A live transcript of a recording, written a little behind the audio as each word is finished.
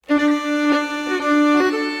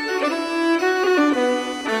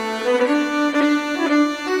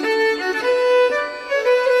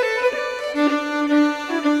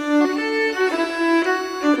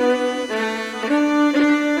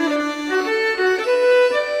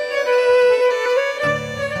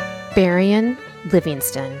Berrien,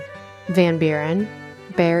 Livingston, Van Buren,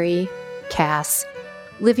 Barry, Cass,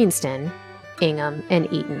 Livingston, Ingham, and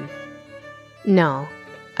Eaton. No,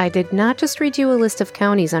 I did not just read you a list of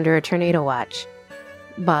counties under a tornado watch.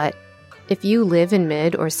 But if you live in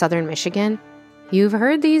mid or southern Michigan, you've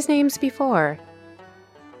heard these names before.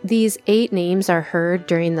 These 8 names are heard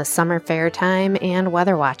during the summer fair time and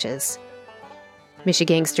weather watches.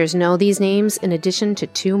 Michigangsters know these names in addition to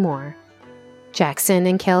 2 more, Jackson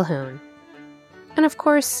and Calhoun. And of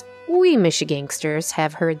course, we Michigangsters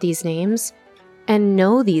have heard these names and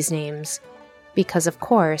know these names because, of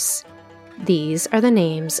course, these are the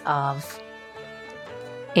names of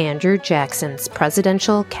Andrew Jackson's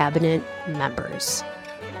presidential cabinet members.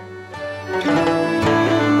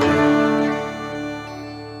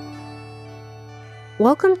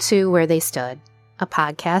 Welcome to Where They Stood, a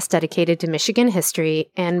podcast dedicated to Michigan history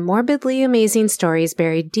and morbidly amazing stories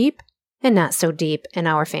buried deep and not so deep in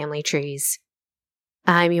our family trees.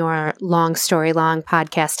 I'm your long story long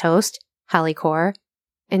podcast host, Holly Kaur,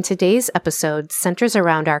 and today's episode centers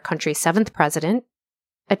around our country's 7th president,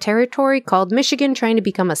 a territory called Michigan trying to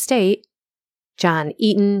become a state, John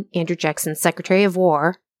Eaton, Andrew Jackson's Secretary of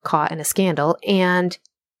War, caught in a scandal, and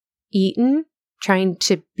Eaton trying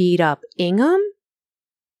to beat up Ingham?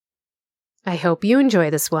 I hope you enjoy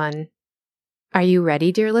this one. Are you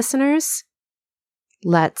ready, dear listeners?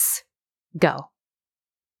 Let's go.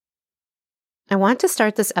 I want to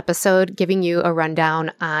start this episode giving you a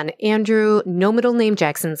rundown on Andrew, no middle name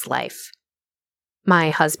Jackson's life. My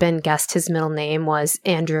husband guessed his middle name was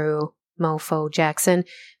Andrew Mofo Jackson,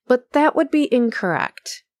 but that would be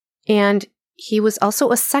incorrect. And he was also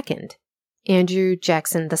a second, Andrew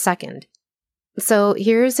Jackson II. So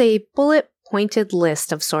here's a bullet-pointed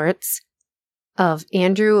list of sorts of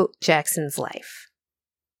Andrew Jackson's life.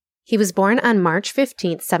 He was born on March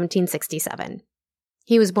 15, 1767.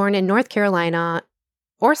 He was born in North Carolina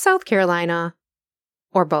or South Carolina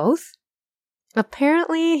or both.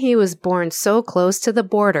 Apparently, he was born so close to the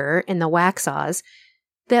border in the Waxhaws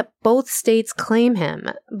that both states claim him,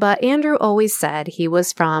 but Andrew always said he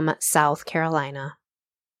was from South Carolina.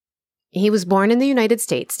 He was born in the United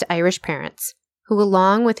States to Irish parents, who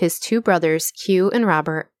along with his 2 brothers, Hugh and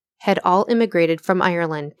Robert, had all immigrated from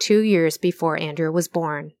Ireland 2 years before Andrew was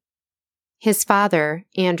born. His father,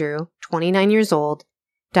 Andrew, 29 years old,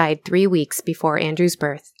 died 3 weeks before Andrew's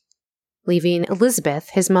birth, leaving Elizabeth,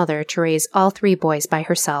 his mother, to raise all 3 boys by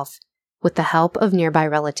herself with the help of nearby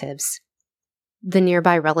relatives. The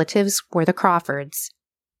nearby relatives were the Crawfords,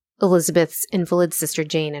 Elizabeth's invalid sister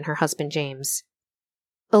Jane and her husband James.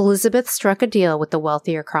 Elizabeth struck a deal with the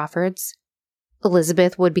wealthier Crawfords.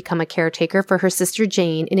 Elizabeth would become a caretaker for her sister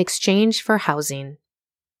Jane in exchange for housing.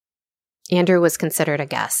 Andrew was considered a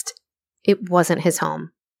guest. It wasn't his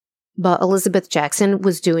home. But Elizabeth Jackson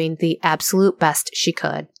was doing the absolute best she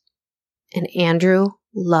could. And Andrew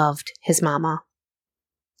loved his mama.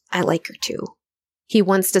 I like her too. He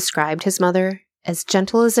once described his mother as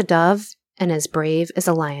gentle as a dove and as brave as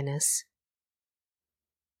a lioness.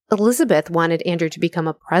 Elizabeth wanted Andrew to become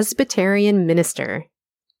a Presbyterian minister.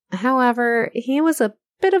 However, he was a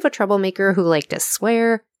bit of a troublemaker who liked to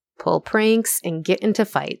swear, pull pranks, and get into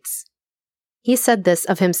fights. He said this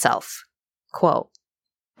of himself, quote,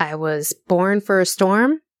 "I was born for a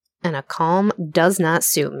storm, and a calm does not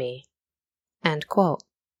suit me." End quote.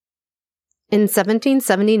 In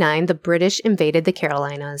 1779, the British invaded the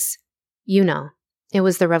Carolinas. You know, it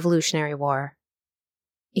was the Revolutionary War.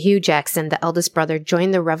 Hugh Jackson, the eldest brother,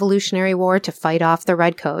 joined the Revolutionary War to fight off the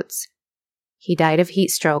Redcoats. He died of heat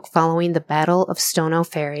stroke following the Battle of Stono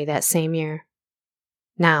Ferry that same year.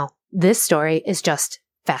 Now, this story is just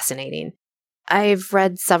fascinating. I've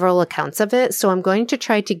read several accounts of it, so I'm going to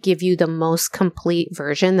try to give you the most complete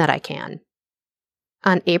version that I can.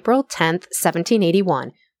 On April 10th,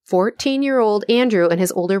 1781, 14-year-old Andrew and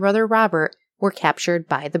his older brother Robert were captured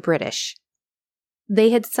by the British.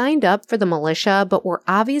 They had signed up for the militia, but were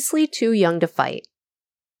obviously too young to fight.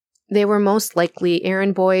 They were most likely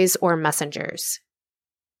errand boys or messengers.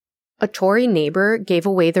 A Tory neighbor gave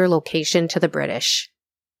away their location to the British.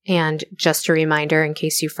 And just a reminder in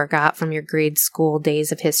case you forgot from your grade school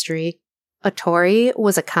days of history, a Tory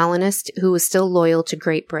was a colonist who was still loyal to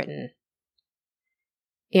Great Britain.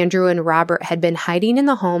 Andrew and Robert had been hiding in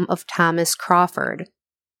the home of Thomas Crawford,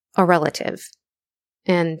 a relative.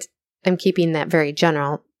 And I'm keeping that very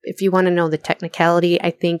general. If you want to know the technicality, I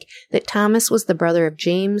think that Thomas was the brother of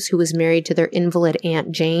James, who was married to their invalid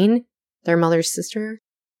Aunt Jane, their mother's sister.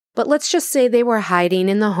 But let's just say they were hiding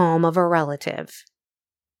in the home of a relative.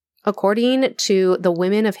 According to the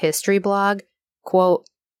Women of History blog, quote,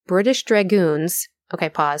 British Dragoons, okay,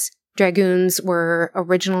 pause, Dragoons were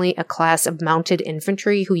originally a class of mounted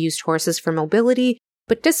infantry who used horses for mobility,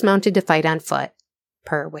 but dismounted to fight on foot,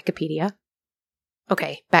 per Wikipedia.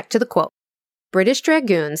 Okay, back to the quote. British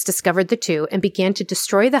Dragoons discovered the two and began to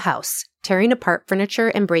destroy the house, tearing apart furniture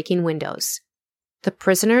and breaking windows. The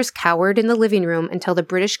prisoners cowered in the living room until the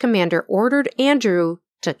British commander ordered Andrew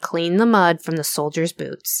to clean the mud from the soldiers'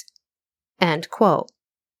 boots. End quote.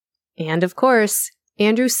 And of course,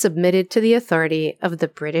 Andrew submitted to the authority of the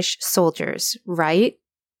British soldiers, right?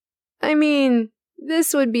 I mean,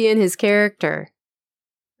 this would be in his character.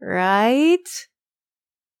 Right?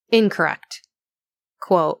 Incorrect.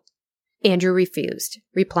 Quote, Andrew refused,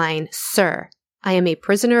 replying, "Sir, I am a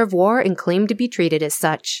prisoner of war and claim to be treated as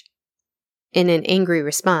such." In an angry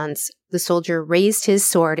response, the soldier raised his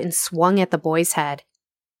sword and swung at the boy's head.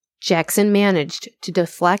 Jackson managed to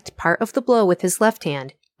deflect part of the blow with his left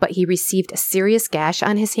hand, but he received a serious gash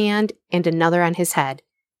on his hand and another on his head.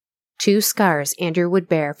 2 scars Andrew would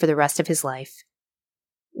bear for the rest of his life.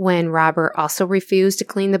 When Robert also refused to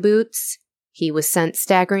clean the boots, he was sent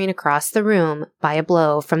staggering across the room by a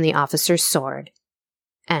blow from the officer's sword.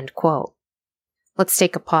 End quote. Let's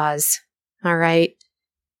take a pause. All right.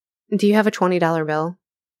 Do you have a $20 bill?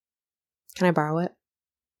 Can I borrow it?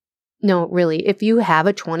 No, really, if you have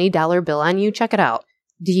a $20 bill on you, check it out.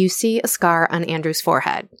 Do you see a scar on Andrew's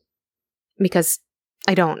forehead? Because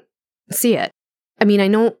I don't see it. I mean, I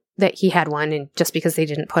know that he had one, and just because they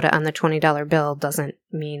didn't put it on the $20 bill doesn't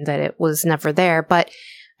mean that it was never there, but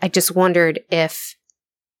I just wondered if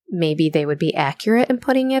maybe they would be accurate in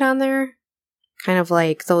putting it on there. Kind of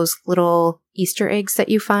like those little Easter eggs that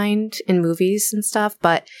you find in movies and stuff,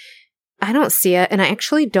 but I don't see it, and I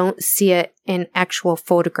actually don't see it in actual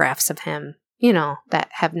photographs of him, that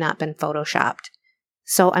have not been photoshopped.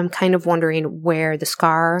 So I'm kind of wondering where the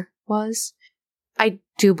scar was. I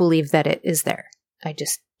do believe that it is there. I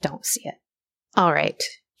just don't see it. All right.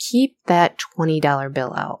 Keep that $20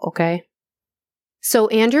 bill out, okay? So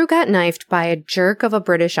Andrew got knifed by a jerk of a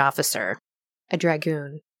British officer, a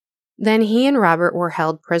dragoon. Then he and Robert were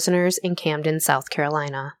held prisoners in Camden, South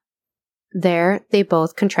Carolina. There, they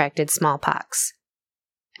both contracted smallpox.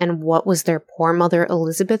 And what was their poor mother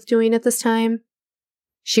Elizabeth doing at this time?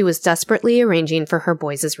 She was desperately arranging for her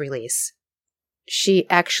boys' release. She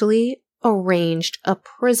actually arranged a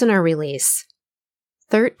prisoner release.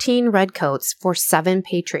 13 redcoats for 7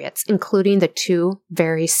 patriots, including the 2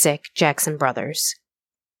 very sick Jackson brothers.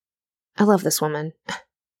 I love this woman.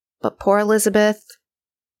 But poor Elizabeth,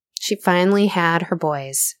 she finally had her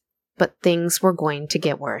boys, but things were going to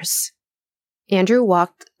get worse. Andrew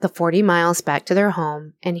walked the 40 miles back to their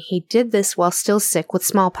home, and he did this while still sick with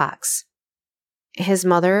smallpox. His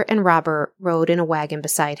mother and Robert rode in a wagon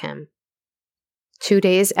beside him. 2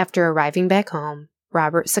 days after arriving back home,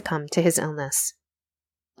 Robert succumbed to his illness.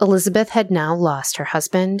 Elizabeth had now lost her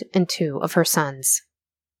husband and 2 of her sons.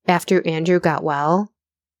 After Andrew got well,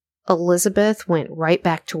 Elizabeth went right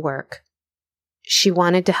back to work. She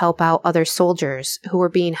wanted to help out other soldiers who were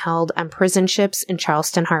being held on prison ships in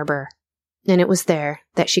Charleston Harbor, and it was there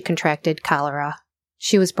that she contracted cholera.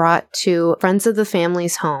 She was brought to friends of the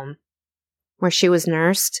family's home, where she was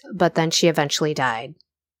nursed, but then she eventually died.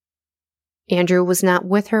 Andrew was not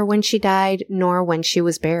with her when she died, nor when she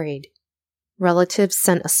was buried. Relatives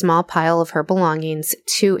sent a small pile of her belongings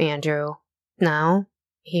to Andrew. Now,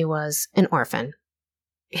 he was an orphan.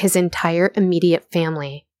 His entire immediate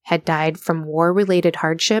family had died from war-related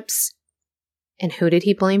hardships. And who did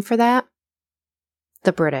he blame for that?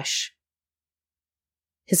 The British.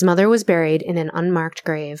 His mother was buried in an unmarked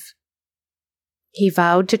grave. He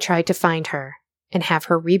vowed to try to find her and have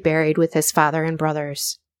her reburied with his father and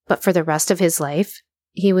brothers. But for the rest of his life,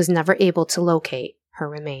 he was never able to locate her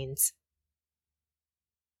remains.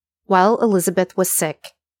 While Elizabeth was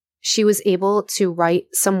sick, she was able to write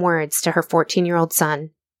some words to her 14-year-old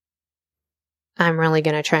son. I'm really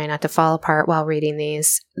going to try not to fall apart while reading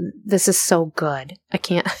these. This is so good.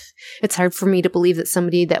 It's hard for me to believe that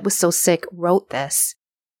somebody that was so sick wrote this.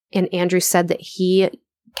 And Andrew said that he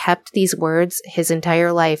kept these words his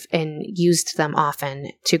entire life and used them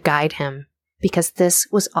often to guide him because this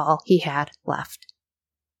was all he had left.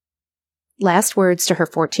 Last words to her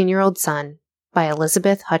 14-year-old son by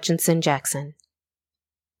Elizabeth Hutchinson Jackson.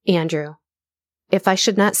 Andrew, if I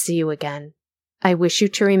should not see you again, I wish you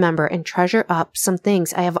to remember and treasure up some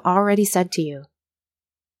things I have already said to you.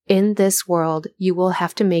 In this world, you will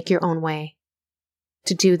have to make your own way.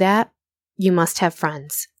 To do that, you must have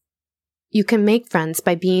friends. You can make friends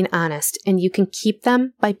by being honest, and you can keep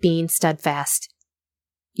them by being steadfast.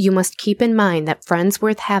 You must keep in mind that friends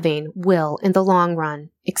worth having will, in the long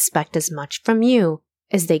run, expect as much from you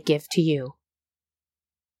as they give to you.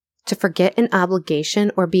 To forget an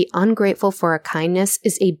obligation or be ungrateful for a kindness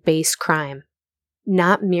is a base crime,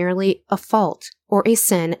 not merely a fault or a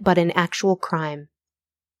sin, but an actual crime.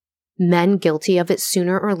 Men guilty of it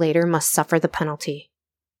sooner or later must suffer the penalty.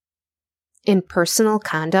 In personal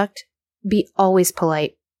conduct, be always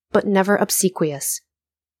polite, but never obsequious.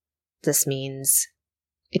 This means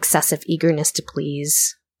excessive eagerness to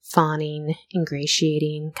please, fawning,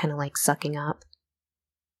 ingratiating, kind of like sucking up.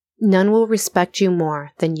 None will respect you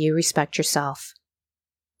more than you respect yourself.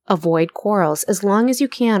 Avoid quarrels as long as you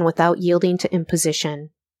can without yielding to imposition,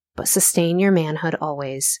 but sustain your manhood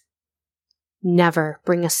always. Never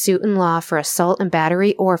bring a suit in law for assault and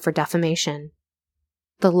battery or for defamation.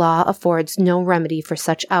 The law affords no remedy for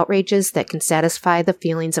such outrages that can satisfy the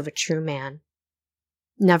feelings of a true man.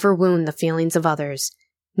 Never wound the feelings of others.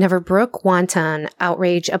 Never brook wanton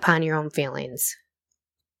outrage upon your own feelings.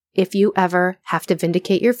 If you ever have to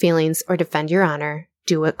vindicate your feelings or defend your honor,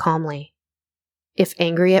 do it calmly. If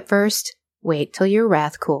angry at first, wait till your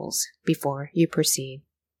wrath cools before you proceed.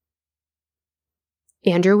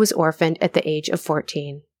 Andrew was orphaned at the age of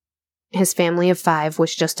 14. His family of 5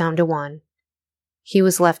 was just down to 1. He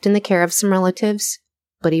was left in the care of some relatives,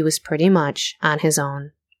 but he was pretty much on his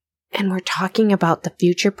own. And we're talking about the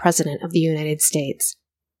future president of the United States.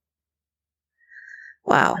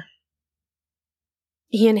 Wow.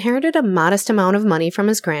 He inherited a modest amount of money from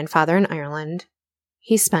his grandfather in Ireland.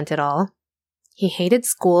 He spent it all. He hated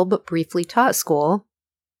school but briefly taught school.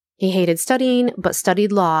 He hated studying but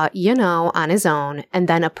studied law, on his own, and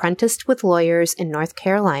then apprenticed with lawyers in North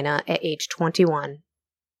Carolina at age 21.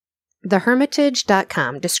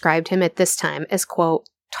 TheHermitage.com described him at this time as, quote,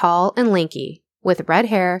 tall and lanky, with red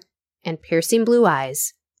hair and piercing blue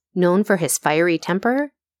eyes, known for his fiery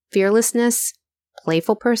temper, fearlessness,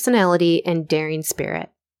 playful personality, and daring spirit.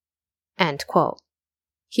 End quote.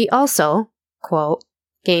 He also, quote,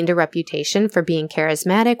 gained a reputation for being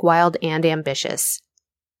charismatic, wild, and ambitious.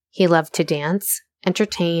 He loved to dance,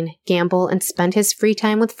 entertain, gamble, and spend his free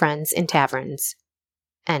time with friends in taverns.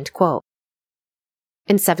 End quote.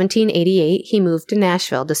 In 1788, he moved to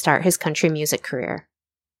Nashville to start his country music career.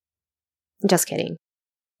 Just kidding.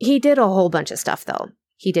 He did a whole bunch of stuff, though.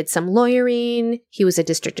 He did some lawyering, he was a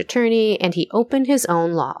district attorney, and he opened his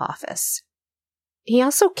own law office. He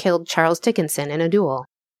also killed Charles Dickinson in a duel.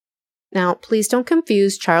 Now, please don't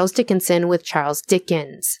confuse Charles Dickinson with Charles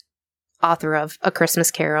Dickens, author of A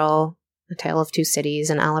Christmas Carol, A Tale of Two Cities,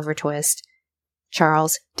 and Oliver Twist.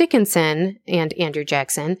 Charles Dickinson and Andrew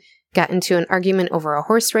Jackson got into an argument over a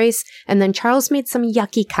horse race, and then Charles made some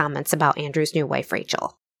yucky comments about Andrew's new wife,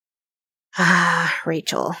 Rachel.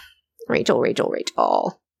 Rachel.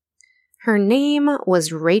 Her name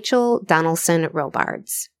was Rachel Donaldson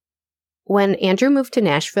Robards. When Andrew moved to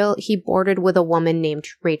Nashville, he boarded with a woman named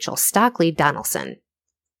Rachel Stockley Donaldson.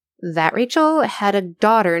 That Rachel had a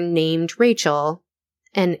daughter named Rachel,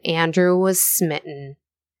 and Andrew was smitten.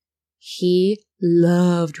 He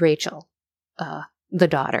loved Rachel, the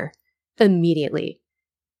daughter, immediately.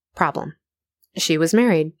 Problem: she was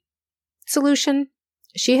married. Solution: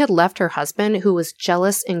 she had left her husband, who was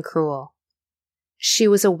jealous and cruel. She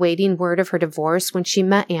was awaiting word of her divorce when she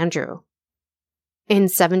met Andrew. In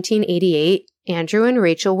 1788, Andrew and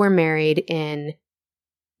Rachel were married in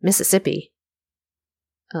Mississippi.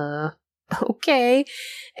 Okay.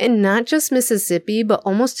 And not just Mississippi, but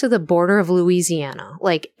almost to the border of Louisiana,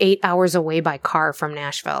 like 8 hours away by car from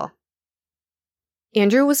Nashville.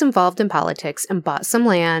 Andrew was involved in politics and bought some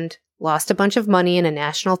land, lost a bunch of money in a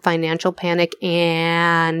national financial panic,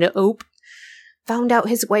 and found out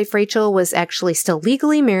his wife Rachel was actually still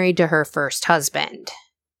legally married to her first husband.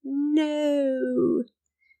 No.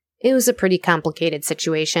 It was a pretty complicated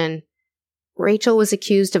situation. Rachel was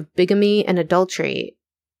accused of bigamy and adultery.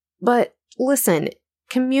 But listen,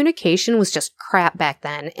 communication was just crap back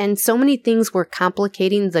then, and so many things were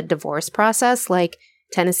complicating the divorce process, like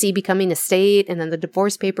Tennessee becoming a state, and then the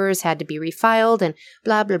divorce papers had to be refiled, and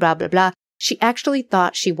blah, blah, blah, blah, blah. She actually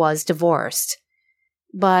thought she was divorced,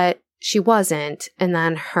 but she wasn't, and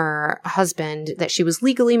then her husband that she was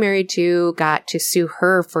legally married to got to sue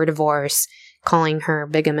her for divorce, calling her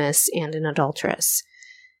bigamous and an adulteress.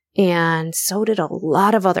 And so did a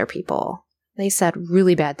lot of other people. They said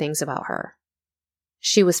really bad things about her.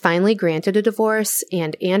 She was finally granted a divorce,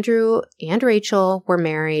 and Andrew and Rachel were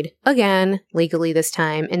married again, legally this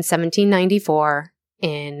time, in 1794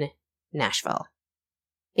 in Nashville.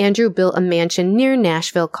 Andrew built a mansion near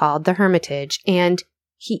Nashville called the Hermitage, and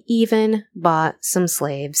he even bought some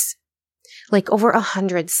slaves, like over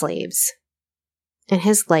 100 slaves. In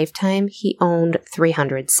his lifetime, he owned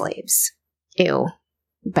 300 slaves. Ew.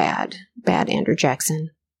 Bad Andrew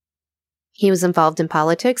Jackson. He was involved in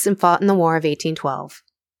politics and fought in the War of 1812.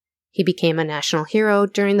 He became a national hero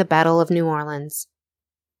during the Battle of New Orleans.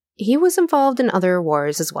 He was involved in other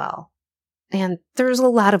wars as well. And there's a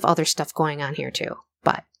lot of other stuff going on here too,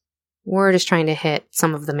 but we're just trying to hit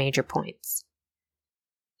some of the major points.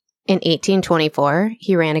 In 1824,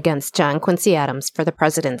 he ran against John Quincy Adams for the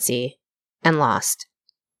presidency and lost.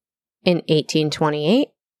 In 1828,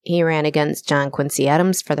 he ran against John Quincy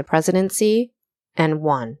Adams for the presidency and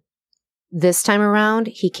won. This time around,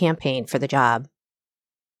 he campaigned for the job.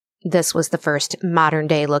 This was the first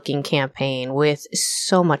modern-day looking campaign with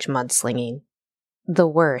so much mudslinging. The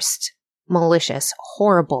worst, malicious,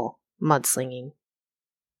 horrible mudslinging.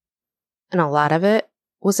 And a lot of it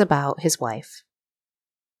was about his wife.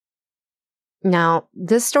 Now,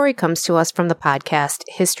 this story comes to us from the podcast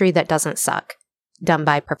History That Doesn't Suck, done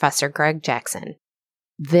by Professor Greg Jackson.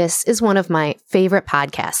 This is one of my favorite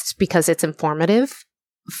podcasts because it's informative,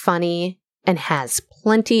 funny, and has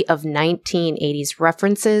plenty of 1980s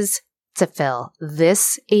references to fill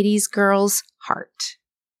this 80s girl's heart.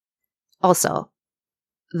 Also,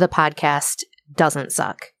 the podcast doesn't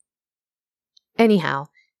suck. Anyhow,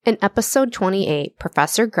 in episode 28,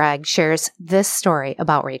 Professor Greg shares this story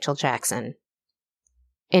about Rachel Jackson.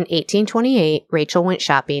 In 1828, Rachel went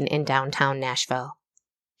shopping in downtown Nashville.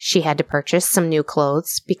 She had to purchase some new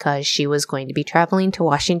clothes because she was going to be traveling to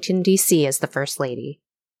Washington, D.C. as the First Lady.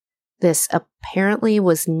 This apparently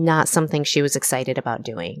was not something she was excited about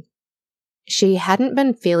doing. She hadn't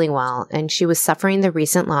been feeling well, and she was suffering the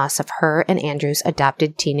recent loss of her and Andrew's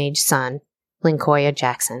adopted teenage son, Lincoln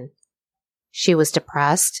Jackson. She was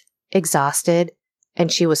depressed, exhausted,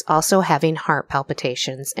 and she was also having heart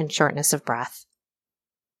palpitations and shortness of breath.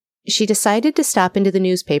 She decided to stop into the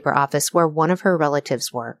newspaper office where one of her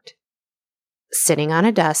relatives worked. Sitting on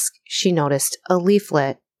a desk, she noticed a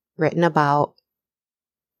leaflet written about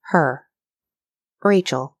her,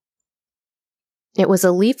 Rachel. It was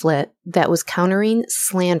a leaflet that was countering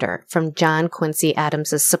slander from John Quincy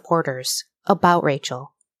Adams' supporters about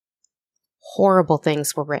Rachel. Horrible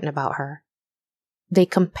things were written about her. They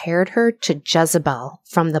compared her to Jezebel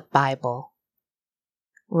from the Bible.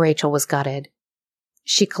 Rachel was gutted.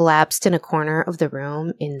 She collapsed in a corner of the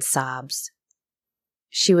room in sobs.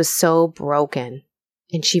 She was so broken,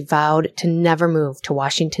 and she vowed to never move to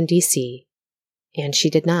Washington, D.C., and she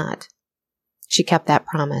did not. She kept that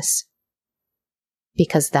promise.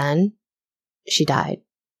 Because then, she died.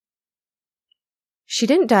 She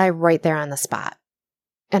didn't die right there on the spot,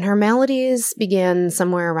 and her maladies began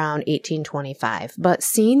somewhere around 1825, but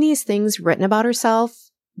seeing these things written about herself,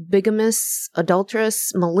 bigamous,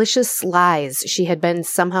 adulterous, malicious lies she had been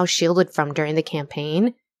somehow shielded from during the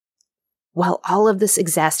campaign, well, all of this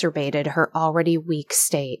exacerbated her already weak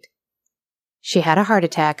state. She had a heart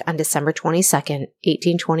attack on December 22nd,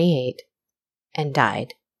 1828, and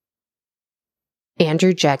died.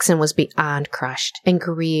 Andrew Jackson was beyond crushed and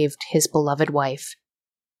grieved his beloved wife.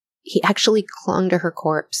 He actually clung to her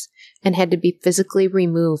corpse and had to be physically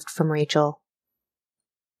removed from Rachel.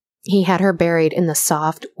 He had her buried in the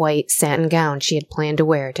soft, white satin gown she had planned to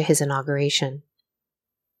wear to his inauguration.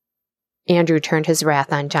 Andrew turned his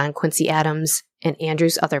wrath on John Quincy Adams and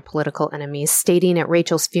Andrew's other political enemies, stating at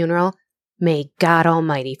Rachel's funeral, "May God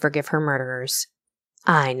Almighty forgive her murderers.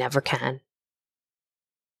 I never can."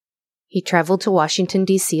 He traveled to Washington,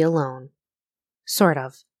 D.C. alone. Sort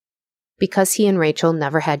of. Because he and Rachel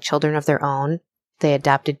never had children of their own, they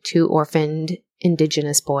adopted 2 orphaned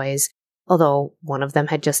indigenous boys, although one of them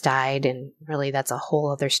had just died, and really that's a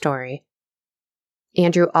whole other story.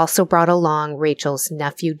 Andrew also brought along Rachel's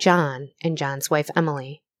nephew John and John's wife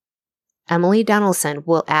Emily. Emily Donaldson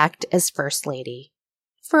will act as First Lady.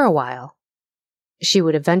 For a while. She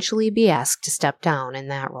would eventually be asked to step down in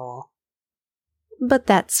that role. But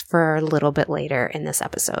that's for a little bit later in this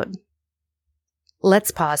episode.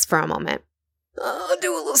 Let's pause for a moment.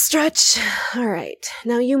 Do a little stretch. All right.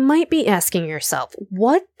 Now you might be asking yourself,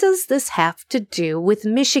 what does this have to do with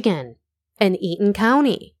Michigan and Eaton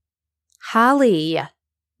County? Holly,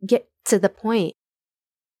 get to the point.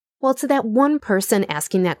 Well, to that one person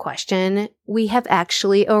asking that question, we have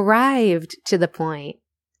actually arrived to the point.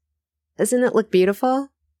 Doesn't it look beautiful?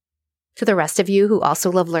 To the rest of you who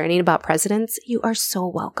also love learning about presidents, you are so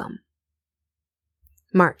welcome.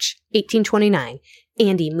 March 1829,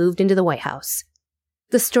 Andy moved into the White House.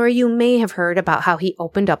 The story you may have heard about how he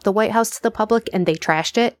opened up the White House to the public and they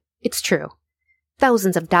trashed it, it's true.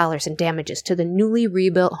 Thousands of dollars in damages to the newly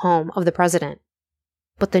rebuilt home of the president.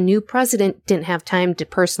 But the new president didn't have time to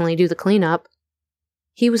personally do the cleanup.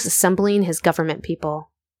 He was assembling his government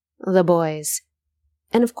people, the boys.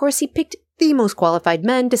 And of course he picked the most qualified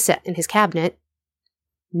men to sit in his cabinet.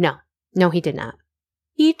 No, No, he did not.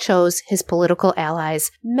 He chose his political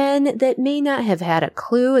allies, men that may not have had a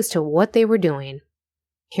clue as to what they were doing.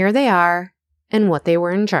 Here they are, and what they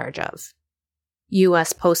were in charge of.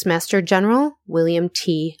 U.S. Postmaster General William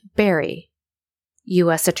T. Barry.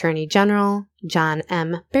 U.S. Attorney General John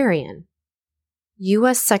M. Berrien.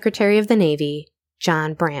 U.S. Secretary of the Navy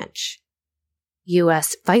John Branch.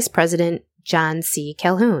 U.S. Vice President John C.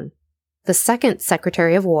 Calhoun. The second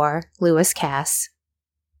Secretary of War Lewis Cass.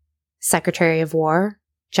 Secretary of War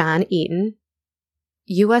John Eaton.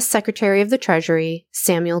 U.S. Secretary of the Treasury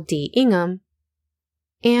Samuel D. Ingham.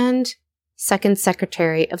 And Second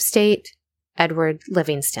Secretary of State Edward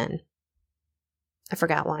Livingston. I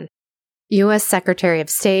forgot one. U.S. Secretary of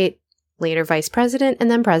State, later Vice President and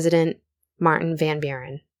then President, Martin Van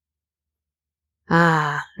Buren.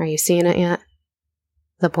 Ah, are you seeing it yet?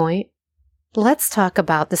 The point? Let's talk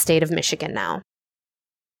about the state of Michigan now.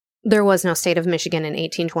 There was no state of Michigan in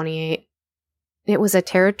 1828. It was a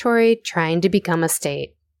territory trying to become a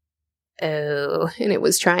state. Oh, and it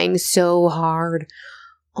was trying so hard.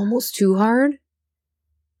 Almost too hard.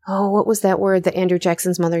 Oh, what was that word that Andrew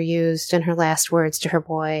Jackson's mother used in her last words to her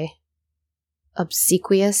boy?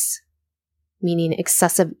 Obsequious, meaning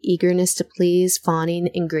excessive eagerness to please, fawning,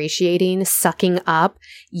 ingratiating, sucking up.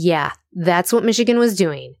 Yeah, that's what Michigan was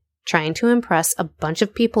doing, trying to impress a bunch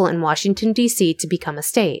of people in Washington, D.C. to become a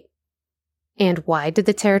state. And why did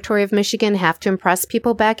the territory of Michigan have to impress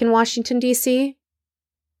people back in Washington, D.C.?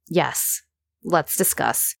 Yes, let's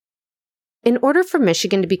discuss. In order for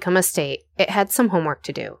Michigan to become a state, it had some homework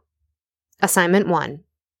to do. Assignment 1.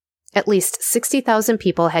 At least 60,000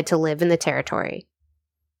 people had to live in the territory.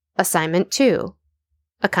 Assignment 2.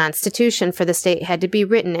 A constitution for the state had to be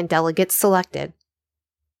written and delegates selected.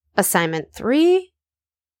 Assignment 3.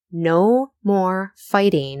 No more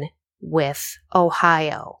fighting with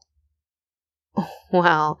Ohio.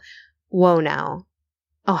 Well, whoa now.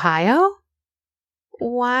 Ohio?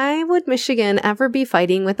 Why would Michigan ever be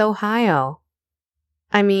fighting with Ohio?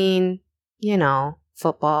 I mean,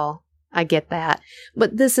 football. I get that.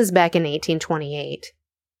 But this is back in 1828.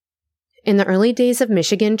 In the early days of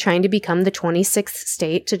Michigan trying to become the 26th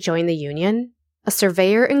state to join the Union, a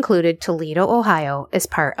surveyor included Toledo, Ohio, as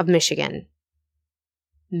part of Michigan.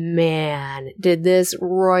 Man, did this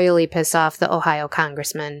royally piss off the Ohio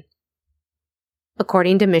congressman.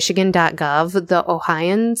 According to Michigan.gov, the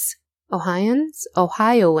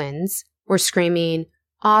Ohioans were screaming,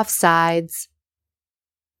 "Offsides."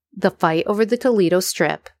 The fight over the Toledo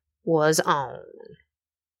Strip was on.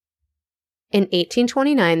 In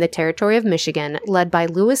 1829, the territory of Michigan, led by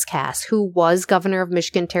Lewis Cass, who was governor of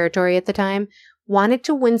Michigan Territory at the time, wanted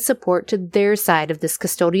to win support to their side of this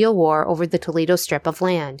custodial war over the Toledo Strip of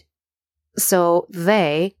land. So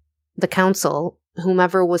they, the council,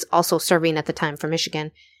 whomever was also serving at the time for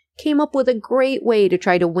Michigan, came up with a great way to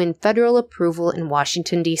try to win federal approval in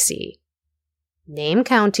Washington, D.C. Name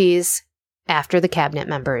counties after the cabinet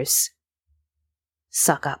members.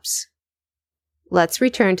 Suck-ups. Let's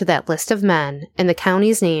return to that list of men and the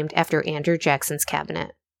counties named after Andrew Jackson's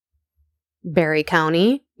cabinet. Berry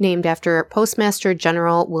County, named after Postmaster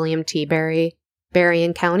General William T. Barry.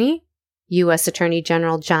 Berrien County, U.S. Attorney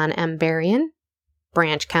General John M. Berrien.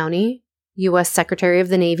 Branch County, U.S. Secretary of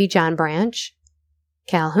the Navy John Branch.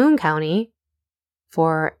 Calhoun County,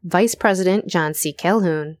 for Vice President John C.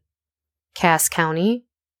 Calhoun. Cass County,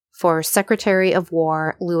 for Secretary of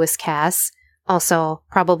War Lewis Cass, also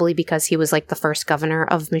probably because he was like the first governor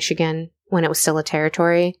of Michigan when it was still a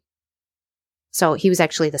territory. So he was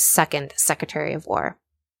actually the second Secretary of War.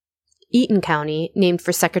 Eaton County, named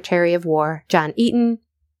for Secretary of War John Eaton.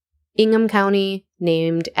 Ingham County,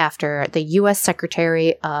 named after the U.S.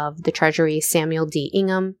 Secretary of the Treasury Samuel D.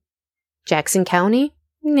 Ingham. Jackson County,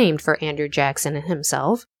 named for Andrew Jackson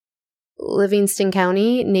himself. Livingston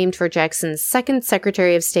County, named for Jackson's second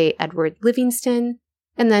Secretary of State Edward Livingston.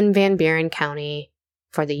 And then Van Buren County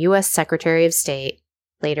for the U.S. Secretary of State,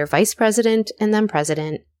 later Vice President and then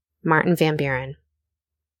President, Martin Van Buren.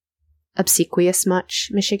 Obsequious much,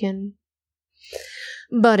 Michigan?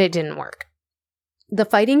 But it didn't work. The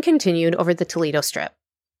fighting continued over the Toledo Strip.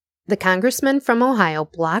 The congressman from Ohio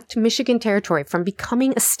blocked Michigan Territory from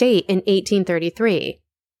becoming a state in 1833.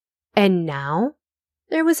 And now,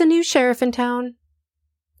 there was a new sheriff in town.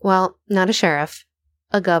 Well, not a sheriff,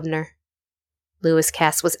 a governor. Lewis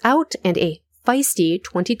Cass was out, and a feisty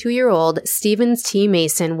 22-year-old Stevens T.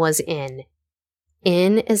 Mason was in.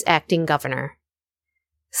 In as acting governor.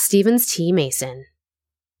 Stevens T. Mason.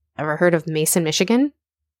 Ever heard of Mason, Michigan?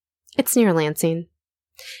 It's near Lansing.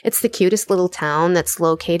 It's the cutest little town that's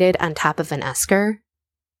located on top of an esker.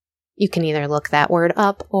 You can either look that word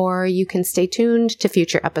up or you can stay tuned to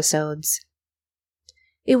future episodes.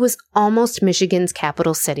 It was almost Michigan's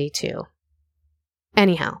capital city, too.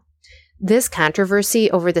 Anyhow, this controversy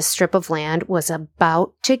over the strip of land was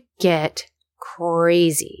about to get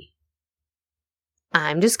crazy.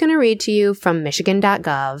 I'm just going to read to you from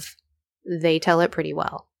Michigan.gov. They tell it pretty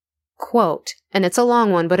well. Quote, and it's a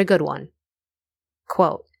long one, but a good one.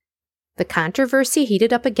 Quote, the controversy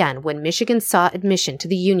heated up again when Michigan sought admission to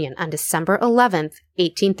the Union on December 11th,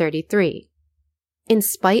 1833. In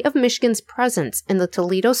spite of Michigan's presence in the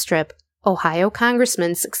Toledo Strip, Ohio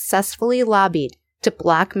congressmen successfully lobbied to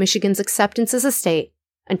block Michigan's acceptance as a state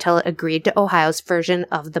until it agreed to Ohio's version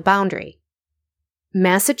of the boundary.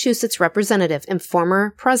 Massachusetts Representative and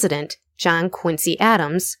former President John Quincy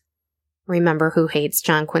Adams, remember who hates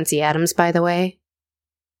John Quincy Adams, by the way?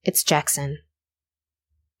 It's Jackson.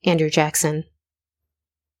 Andrew Jackson,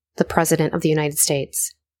 the President of the United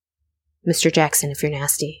States. Mr. Jackson, if you're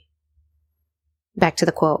nasty. Back to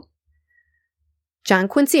the quote. John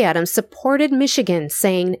Quincy Adams supported Michigan,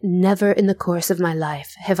 saying, "Never in the course of my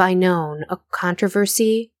life have I known a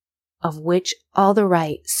controversy of which all the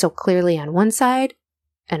right so clearly on one side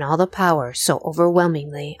and all the power so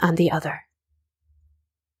overwhelmingly on the other."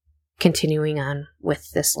 Continuing on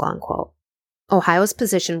with this long quote. Ohio's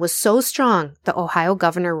position was so strong that Ohio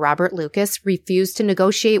Governor Robert Lucas refused to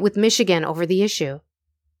negotiate with Michigan over the issue.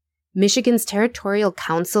 Michigan's Territorial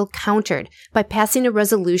Council countered by passing a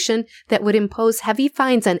resolution that would impose heavy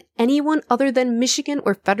fines on anyone other than Michigan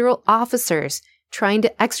or federal officers trying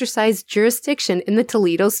to exercise jurisdiction in the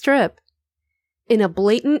Toledo Strip. In a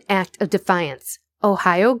blatant act of defiance,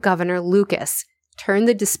 Ohio Governor Lucas turned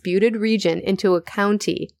the disputed region into a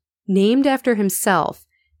county named after himself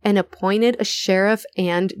and appointed a sheriff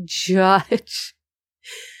and judge.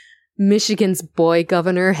 Michigan's boy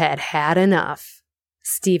governor had had enough.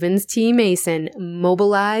 Stevens T. Mason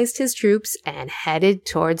mobilized his troops and headed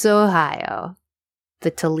towards Ohio. The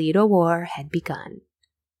Toledo War had begun.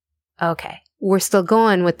 Okay, we're still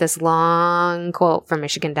going with this long quote from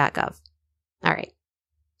Michigan.gov. All right.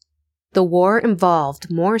 The war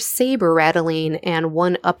involved more saber-rattling and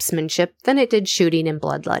one-upsmanship than it did shooting and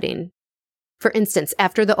bloodletting. For instance,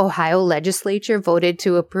 after the Ohio legislature voted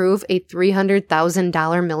to approve a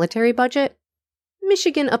 $300,000 military budget,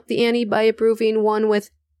 Michigan upped the ante by approving one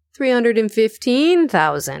with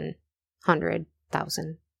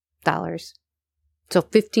 $315,000. So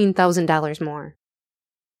 $15,000 more.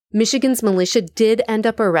 Michigan's militia did end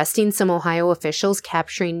up arresting some Ohio officials,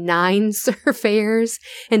 capturing 9 surveyors,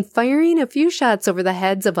 and firing a few shots over the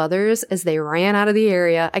heads of others as they ran out of the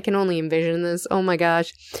area. I can only envision this. Oh my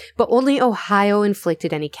gosh. But only Ohio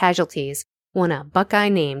inflicted any casualties when a Buckeye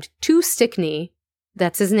named Two Stickney,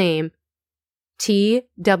 that's his name,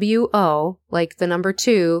 TWO, like the number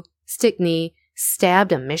 2, Stickney,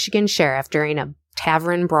 stabbed a Michigan sheriff during a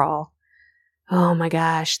tavern brawl. Oh my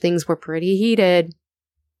gosh, things were pretty heated.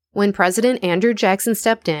 When President Andrew Jackson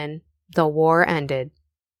stepped in, the war ended.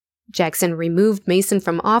 Jackson removed Mason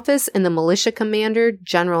from office and the militia commander,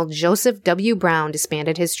 General Joseph W. Brown,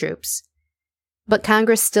 disbanded his troops. But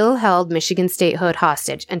Congress still held Michigan statehood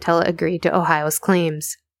hostage until it agreed to Ohio's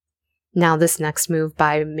claims. Now this next move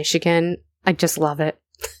by Michigan, I just love it.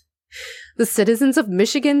 The citizens of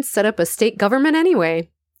Michigan set up a state government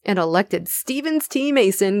anyway and elected Stevens T.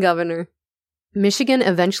 Mason governor. Michigan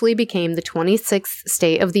eventually became the 26th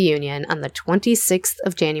state of the Union on the 26th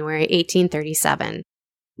of January, 1837.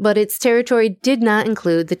 But its territory did not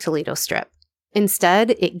include the Toledo Strip.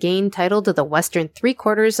 Instead, it gained title to the western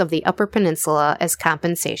 3/4 of the Upper Peninsula as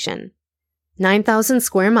compensation. 9,000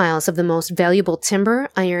 square miles of the most valuable timber,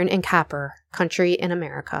 iron, and copper country in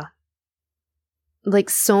America. Like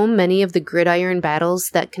so many of the gridiron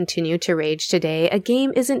battles that continue to rage today, a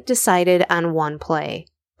game isn't decided on one play,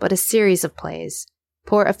 but a series of plays.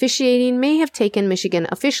 Poor officiating may have taken Michigan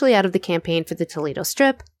officially out of the campaign for the Toledo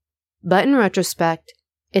Strip, but in retrospect,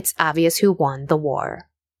 it's obvious who won the war.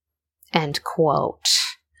 End quote.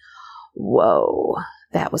 Whoa,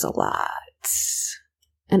 that was a lot.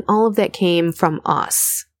 And all of that came from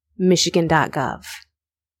us, Michigan.gov.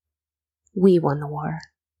 We won the war.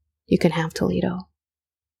 You can have Toledo.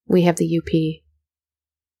 We have the UP.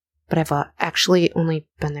 But I've actually only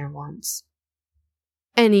been there once.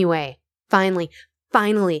 Anyway, finally,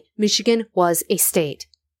 Michigan was a state.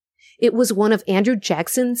 It was one of Andrew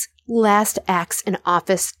Jackson's last acts in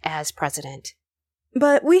office as president.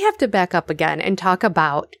 But we have to back up again and talk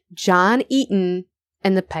about John Eaton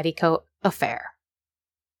and the Petticoat affair.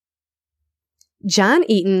 John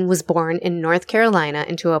Eaton was born in North Carolina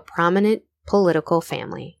into a prominent political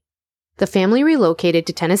family. The family relocated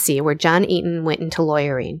to Tennessee, where John Eaton went into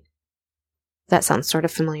lawyering. That sounds sort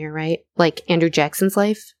of familiar, right? Like Andrew Jackson's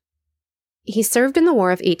life? He served in the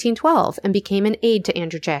War of 1812 and became an aide to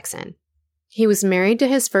Andrew Jackson. He was married to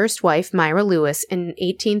his first wife, Myra Lewis, in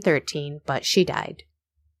 1813, but she died.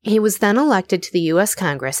 He was then elected to the U.S.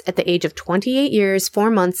 Congress at the age of 28 years, 4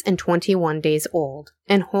 months, and 21 days old,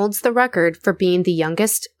 and holds the record for being the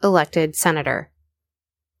youngest elected senator.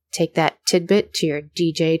 Take that tidbit to your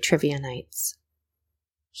DJ trivia nights.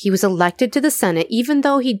 He was elected to the Senate even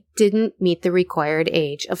though he didn't meet the required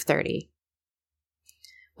age of 30.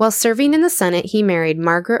 While serving in the Senate, he married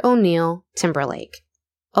Margaret O'Neill Timberlake,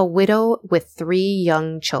 a widow with 3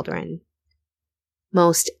 young children.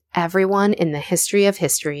 Most everyone in the history of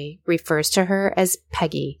history refers to her as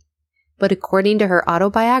Peggy, but according to her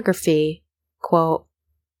autobiography, quote,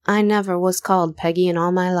 "I never was called Peggy in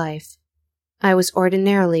all my life. I was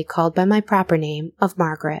ordinarily called by my proper name of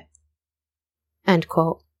Margaret." End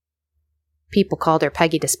quote. People called her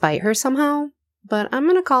Peggy despite her somehow, but I'm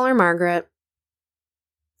going to call her Margaret.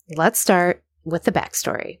 Let's start with the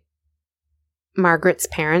backstory. Margaret's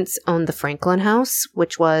parents owned the Franklin House,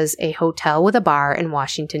 which was a hotel with a bar in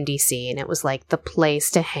Washington, D.C., and it was like the place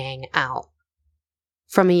to hang out.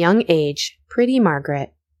 From a young age, Pretty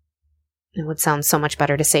Margaret, it would sound so much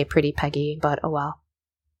better to say Pretty Peggy, but oh well,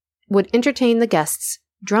 would entertain the guests,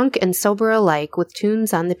 drunk and sober alike, with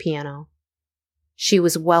tunes on the piano. She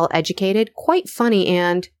was well educated, quite funny,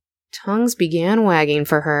 and tongues began wagging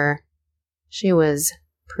for her. She was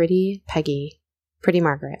Pretty Peggy, Pretty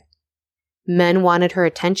Margaret. Men wanted her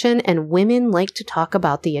attention, and women liked to talk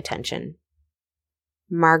about the attention.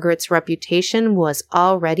 Margaret's reputation was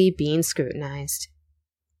already being scrutinized.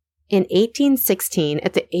 In 1816,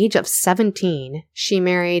 at the age of 17, she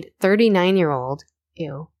married 39-year-old,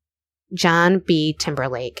 John B.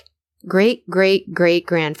 Timberlake,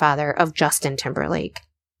 great-great-great-grandfather of Justin Timberlake.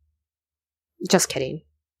 Just kidding.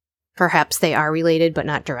 Perhaps they are related, but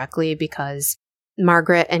not directly, because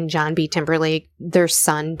Margaret and John B. Timberlake, their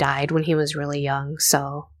son died when he was really young,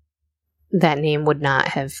 so that name would not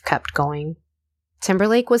have kept going.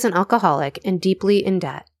 Timberlake was an alcoholic and deeply in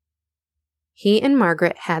debt. He and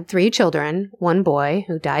Margaret had 3 children, 1 boy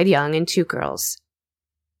who died young and 2 girls.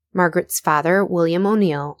 Margaret's father, William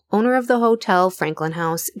O'Neill, owner of the Hotel Franklin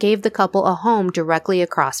House, gave the couple a home directly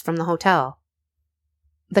across from the hotel.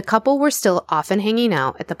 The couple were still often hanging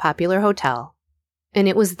out at the popular hotel, and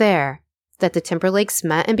it was there that the Timberlakes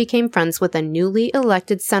met and became friends with a newly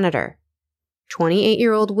elected senator,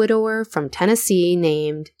 28-year-old widower from Tennessee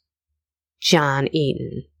named John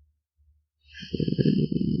Eaton.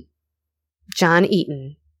 John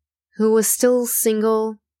Eaton, who was still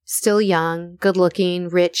single, still young, good-looking,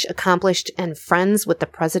 rich, accomplished, and friends with the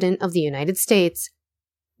President of the United States,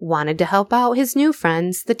 wanted to help out his new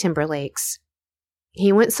friends, the Timberlakes.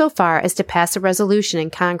 He went so far as to pass a resolution in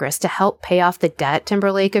Congress to help pay off the debt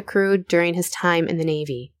Timberlake accrued during his time in the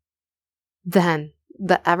Navy. Then,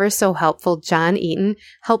 the ever-so-helpful John Eaton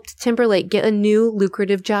helped Timberlake get a new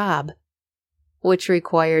lucrative job, which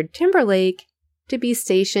required Timberlake to be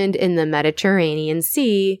stationed in the Mediterranean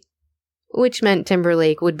Sea, which meant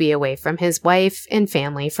Timberlake would be away from his wife and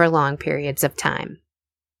family for long periods of time.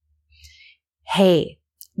 Hey,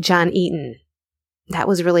 John Eaton, that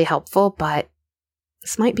was really helpful, but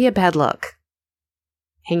this might be a bad look.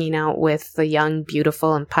 Hanging out with the young,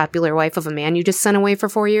 beautiful, and popular wife of a man you just sent away for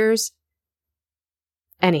 4 years?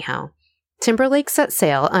 Anyhow, Timberlake set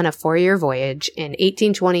sail on a 4-year voyage in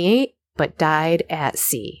 1828, but died at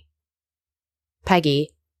sea.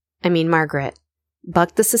 Margaret,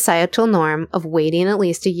 bucked the societal norm of waiting at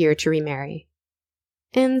least a year to remarry.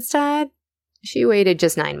 Instead, she waited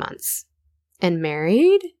just 9 months. And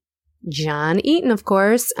married John Eaton, of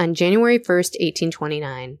course, on January 1st,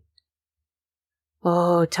 1829.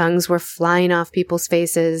 Oh, tongues were flying off people's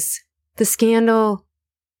faces. The scandal.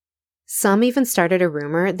 Some even started a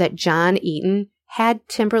rumor that John Eaton had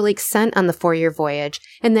Timberlake sent on the 4-year voyage,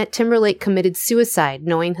 and that Timberlake committed suicide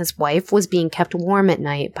knowing his wife was being kept warm at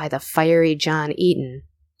night by the fiery John Eaton.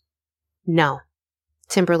 No,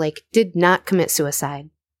 Timberlake did not commit suicide.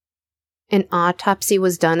 An autopsy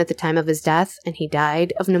was done at the time of his death, and he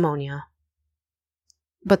died of pneumonia.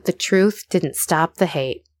 But the truth didn't stop the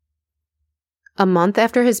hate. A month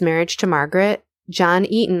after his marriage to Margaret, John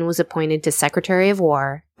Eaton was appointed to Secretary of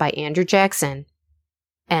War by Andrew Jackson,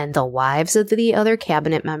 and the wives of the other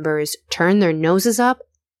cabinet members turned their noses up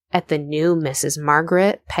at the new Mrs.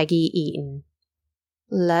 Margaret Peggy Eaton.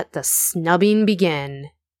 Let the snubbing begin.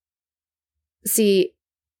 See,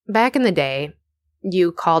 back in the day,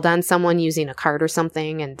 you called on someone using a card or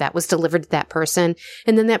something, and that was delivered to that person,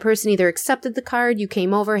 and then that person either accepted the card, you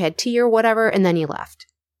came over, had tea or whatever, and then you left.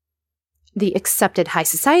 The accepted high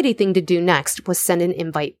society thing to do next was send an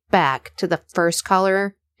invite back to the first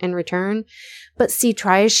caller in return. But see,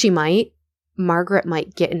 try as she might, Margaret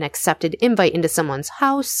might get an accepted invite into someone's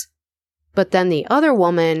house, but then the other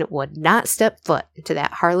woman would not step foot into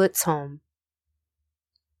that harlot's home.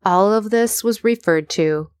 All of this was referred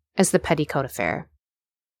to as the Petticoat Affair.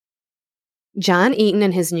 John Eaton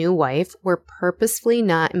and his new wife were purposefully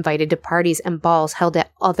not invited to parties and balls held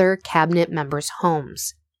at other cabinet members'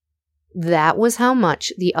 homes. That was how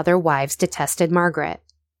much the other wives detested Margaret.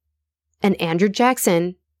 And Andrew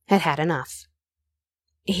Jackson had had enough.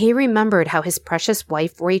 He remembered how his precious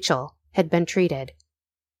wife Rachel had been treated.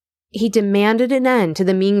 He demanded an end to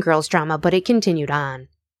the Mean Girls drama, but it continued on.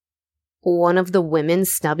 One of the women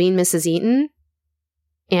snubbing Mrs. Eaton?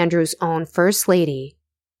 Andrew's own First Lady,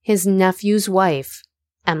 his nephew's wife,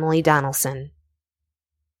 Emily Donaldson.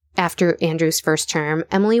 After Andrew's first term,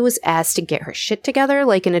 Emily was asked to get her shit together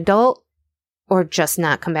like an adult or just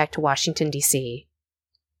not come back to Washington, D.C.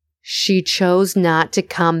 She chose not to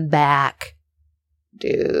come back.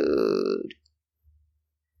 Dude.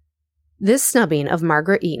 This snubbing of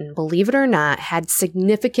Margaret Eaton, believe it or not, had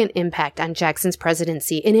significant impact on Jackson's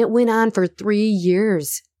presidency, and it went on for 3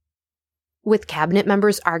 years. With cabinet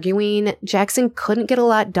members arguing, Jackson couldn't get a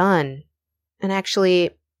lot done. And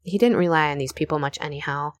actually, he didn't rely on these people much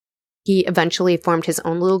anyhow. He eventually formed his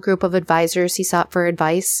own little group of advisors he sought for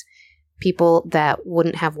advice, people that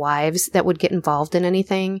wouldn't have wives that would get involved in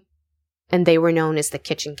anything, and they were known as the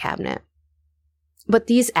kitchen cabinet. But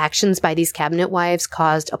these actions by these cabinet wives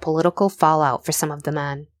caused a political fallout for some of the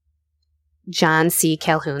men. John C.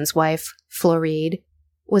 Calhoun's wife, Floride,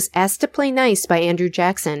 was asked to play nice by Andrew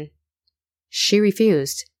Jackson. She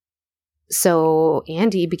refused. So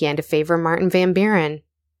Andy began to favor Martin Van Buren.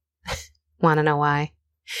 Want to know why?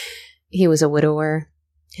 He was a widower.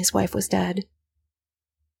 His wife was dead.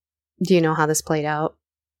 Do you know how this played out?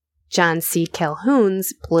 John C.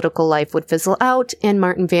 Calhoun's political life would fizzle out, and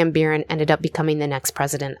Martin Van Buren ended up becoming the next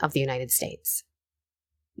president of the United States.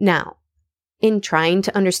 Now, in trying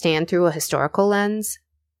to understand through a historical lens,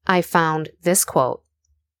 I found this quote.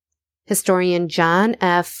 Historian John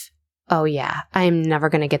F. Oh yeah, I am never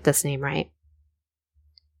going to get this name right.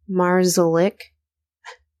 Marzalik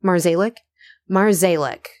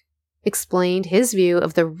explained his view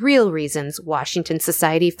of the real reasons Washington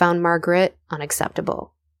society found Margaret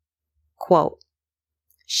unacceptable. Quote,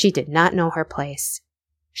 she did not know her place.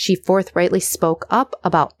 She forthrightly spoke up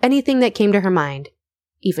about anything that came to her mind,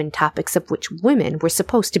 even topics of which women were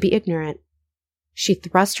supposed to be ignorant. She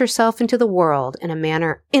thrust herself into the world in a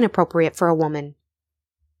manner inappropriate for a woman.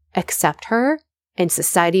 Accept her, and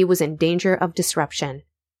society was in danger of disruption.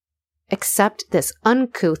 Accept this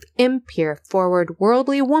uncouth, impure, forward,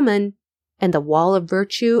 worldly woman, and the wall of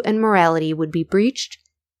virtue and morality would be breached,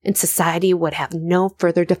 and society would have no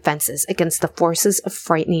further defenses against the forces of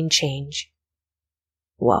frightening change.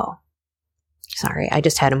 Whoa. Sorry, I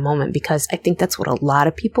just had a moment because I think that's what a lot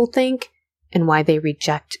of people think and why they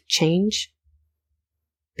reject change.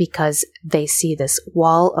 Because they see this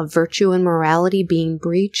wall of virtue and morality being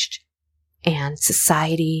breached and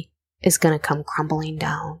society is going to come crumbling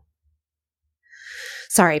down.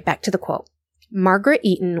 Sorry, back to the quote. Margaret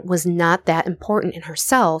Eaton was not that important in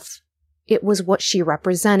herself. It was what she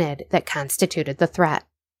represented that constituted the threat.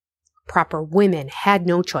 Proper women had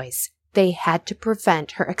no choice. They had to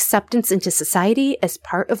prevent her acceptance into society as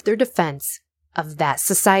part of their defense of that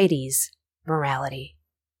society's morality.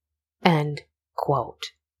 End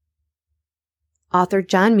quote. Author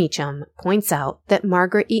John Meacham points out that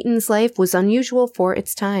Margaret Eaton's life was unusual for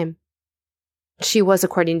its time. She was,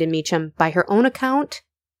 according to Meacham, by her own account,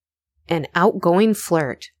 an outgoing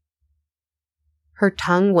flirt. Her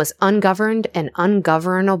tongue was ungoverned and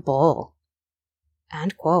ungovernable.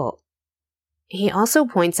 End quote. He also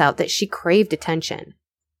points out that she craved attention.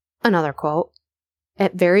 Another quote.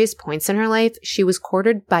 At various points in her life, she was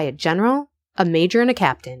courted by a general, a major, and a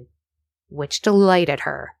captain, which delighted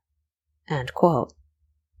her. End quote.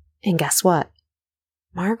 And guess what?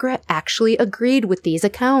 Margaret actually agreed with these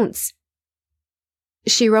accounts.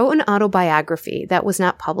 She wrote an autobiography that was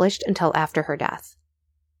not published until after her death.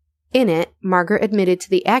 In it, Margaret admitted to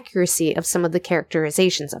the accuracy of some of the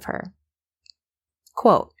characterizations of her.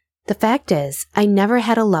 Quote, the fact is, I never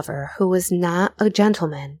had a lover who was not a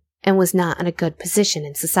gentleman and was not in a good position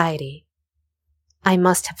in society. I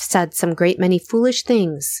must have said some great many foolish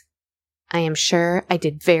things. I am sure I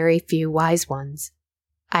did very few wise ones.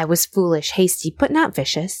 I was foolish, hasty, but not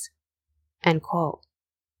vicious. End quote.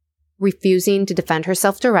 Refusing to defend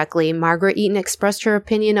herself directly, Margaret Eaton expressed her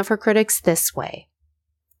opinion of her critics this way.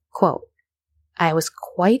 Quote, I was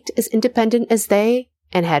quite as independent as they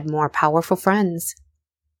and had more powerful friends.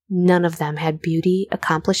 None of them had beauty,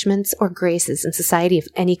 accomplishments, or graces in society of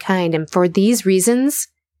any kind, and for these reasons,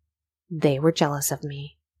 they were jealous of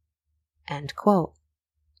me." End quote.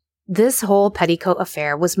 This whole Petticoat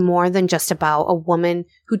affair was more than just about a woman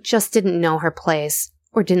who just didn't know her place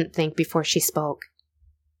or didn't think before she spoke.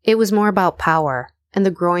 It was more about power and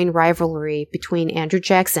the growing rivalry between Andrew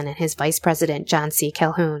Jackson and his vice president, John C.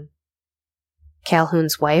 Calhoun.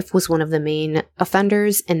 Calhoun's wife was one of the main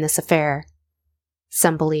offenders in this affair.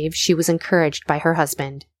 Some believe she was encouraged by her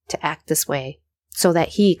husband to act this way so that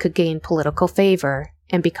he could gain political favor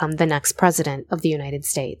and become the next president of the United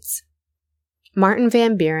States. Martin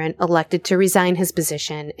Van Buren elected to resign his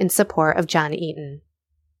position in support of John Eaton.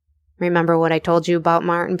 Remember what I told you about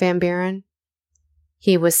Martin Van Buren?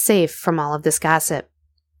 He was safe from all of this gossip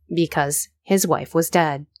because his wife was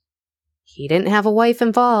dead. He didn't have a wife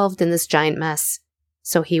involved in this giant mess,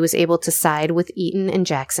 so he was able to side with Eaton and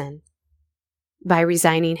Jackson. By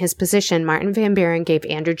resigning his position, Martin Van Buren gave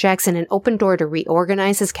Andrew Jackson an open door to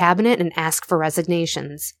reorganize his cabinet and ask for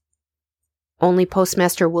resignations. Only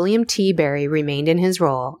Postmaster William T. Berry remained in his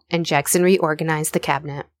role, and Jackson reorganized the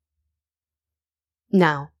cabinet.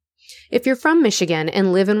 Now, if you're from Michigan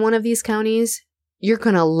and live in one of these counties, you're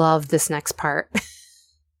going to love this next part.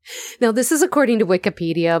 Now, this is according to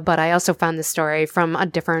Wikipedia, but I also found this story from a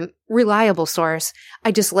different reliable source.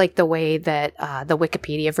 I just like the way that the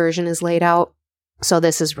Wikipedia version is laid out. So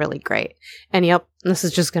this is really great. And yep, this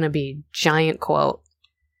is just going to be a giant quote.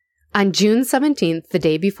 On June 17th, the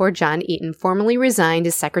day before John Eaton formally resigned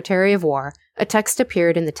as Secretary of War, a text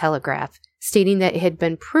appeared in the Telegraph stating that it had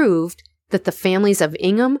been proved that the families of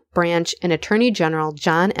Ingham, Branch, and Attorney General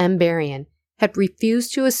John M. Berrien had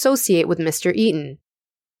refused to associate with Mr. Eaton.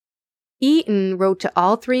 Eaton wrote to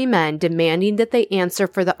all three men demanding that they answer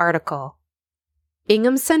for the article.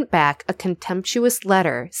 Ingham sent back a contemptuous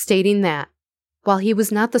letter stating that, while he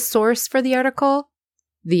was not the source for the article,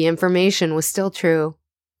 the information was still true.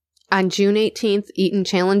 On June 18th, Eaton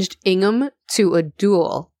challenged Ingham to a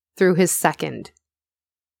duel through his second.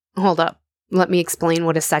 Hold up. Let me explain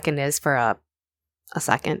what a second is for a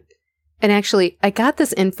second. And actually, I got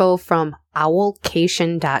this info from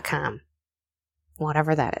owlcation.com.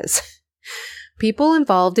 Whatever that is. People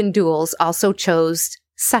involved in duels also chose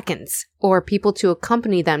seconds, or people to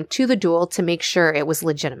accompany them to the duel to make sure it was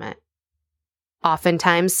legitimate.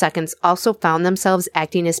 Oftentimes, seconds also found themselves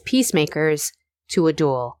acting as peacemakers to a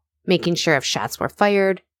duel, making sure if shots were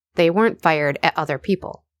fired, they weren't fired at other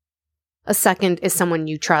people. A second is someone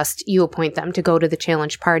you trust. You appoint them to go to the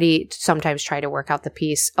challenge party, to sometimes try to work out the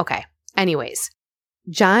peace. Okay, anyways.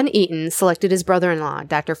 John Eaton selected his brother-in-law,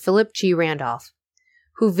 Dr. Philip G. Randolph,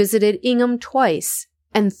 who visited Ingham twice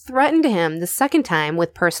and threatened him the second time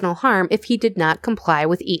with personal harm if he did not comply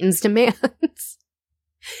with Eaton's demands.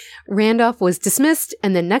 Randolph was dismissed,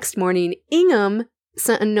 and the next morning, Ingham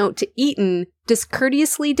sent a note to Eaton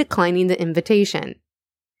discourteously declining the invitation.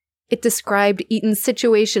 It described Eaton's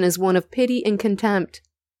situation as one of pity and contempt.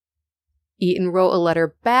 Eaton wrote a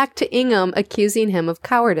letter back to Ingham accusing him of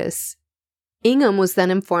cowardice. Ingham was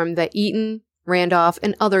then informed that Eaton, Randolph,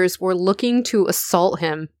 and others were looking to assault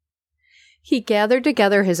him. He gathered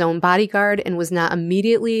together his own bodyguard and was not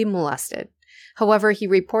immediately molested. However, he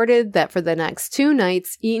reported that for the next 2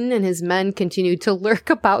 nights, Eaton and his men continued to lurk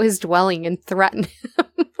about his dwelling and threaten him.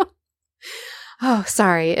 Oh,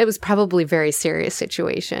 sorry. It was probably a very serious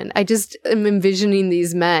situation. I just am envisioning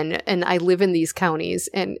these men, and I live in these counties,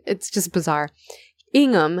 and it's just bizarre.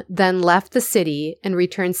 Ingham then left the city and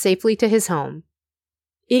returned safely to his home.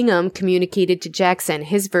 Ingham communicated to Jackson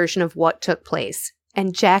his version of what took place,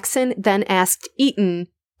 and Jackson then asked Eaton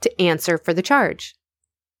to answer for the charge.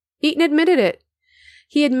 Eaton admitted it.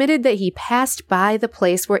 He admitted that he passed by the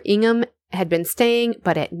place where Ingham had been staying,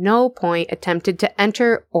 but at no point attempted to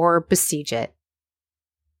enter or besiege it.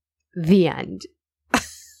 The end.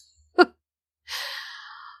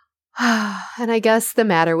 And I guess the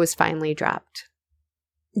matter was finally dropped.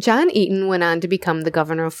 John Eaton went on to become the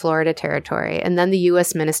governor of Florida Territory and then the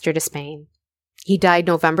U.S. minister to Spain. He died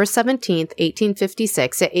November 17,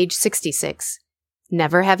 1856, at age 66,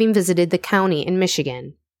 never having visited the county in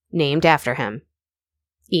Michigan named after him.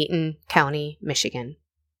 Eaton County, Michigan.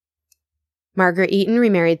 Margaret Eaton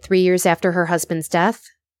remarried 3 years after her husband's death,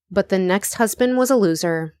 but the next husband was a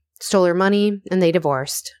loser, stole her money, and they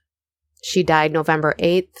divorced. She died November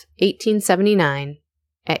 8, 1879,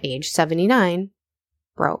 at age 79,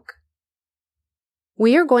 broke.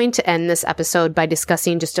 We are going to end this episode by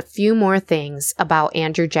discussing just a few more things about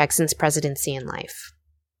Andrew Jackson's presidency and life.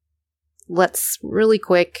 Let's really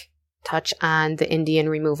quick touch on the Indian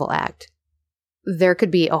Removal Act. There could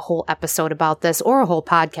be a whole episode about this or a whole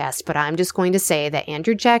podcast, but I'm just going to say that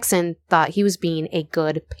Andrew Jackson thought he was being a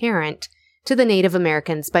good parent to the Native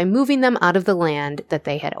Americans by moving them out of the land that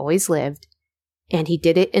they had always lived, and he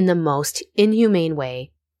did it in the most inhumane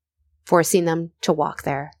way, forcing them to walk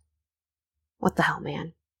there. What the hell,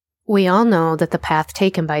 man? We all know that the path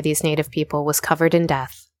taken by these Native people was covered in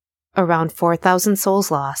death, around 4,000 souls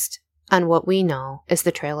lost on what we know as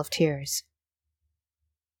the Trail of Tears.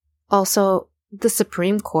 Also, the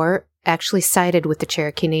Supreme Court actually sided with the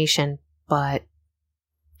Cherokee Nation, but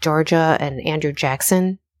Georgia and Andrew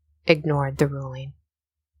Jackson ignored the ruling.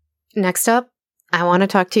 Next up, I want to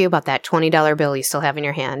talk to you about that $20 bill you still have in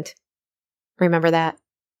your hand. Remember that?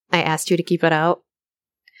 I asked you to keep it out?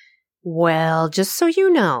 Well, just so you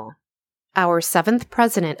know, our 7th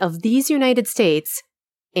president of these United States,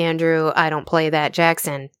 Andrew I don't play that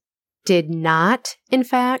Jackson, did not, in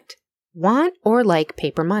fact, want or like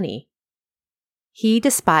paper money. He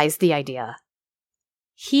despised the idea.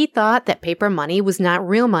 He thought that paper money was not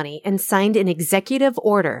real money and signed an executive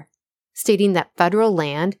order stating that federal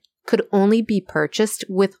land could only be purchased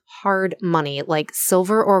with hard money like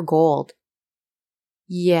silver or gold.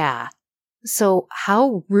 Yeah, so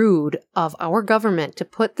how rude of our government to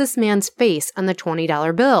put this man's face on the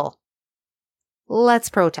 $20 bill. Let's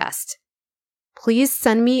protest. Please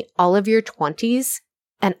send me all of your 20s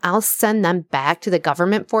and I'll send them back to the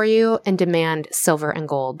government for you and demand silver and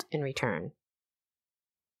gold in return.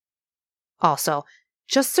 Also,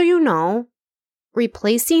 just so you know,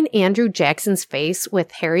 replacing Andrew Jackson's face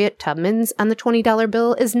with Harriet Tubman's on the $20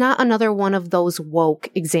 bill is not another one of those woke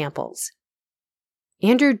examples.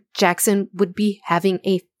 Andrew Jackson would be having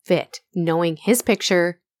a fit knowing his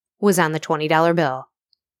picture was on the $20 bill,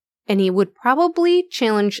 and he would probably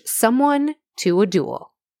challenge someone to a duel.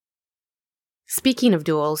 Speaking of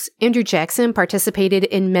duels, Andrew Jackson participated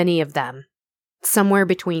in many of them, somewhere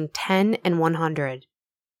between 10 and 100.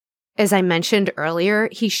 As I mentioned earlier,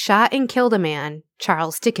 he shot and killed a man,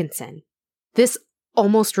 Charles Dickinson. This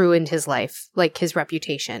almost ruined his life, like his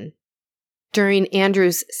reputation. During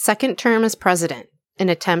Andrew's second term as president, an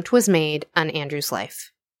attempt was made on Andrew's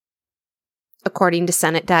life. According to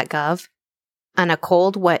Senate.gov, on a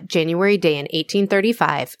cold, wet January day in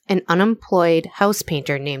 1835, an unemployed house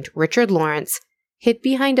painter named Richard Lawrence hid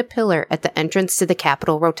behind a pillar at the entrance to the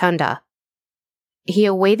Capitol Rotunda. He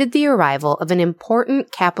awaited the arrival of an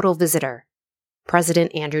important Capitol visitor,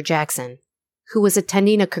 President Andrew Jackson, who was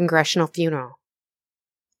attending a congressional funeral.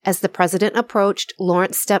 As the president approached,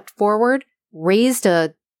 Lawrence stepped forward, raised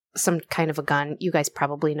some kind of a gun, you guys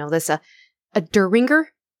probably know this, a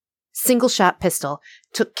Derringer single-shot pistol,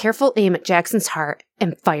 took careful aim at Jackson's heart,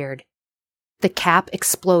 and fired. The cap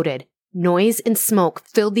exploded. Noise and smoke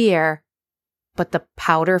filled the air, but the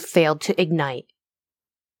powder failed to ignite.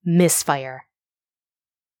 Misfire.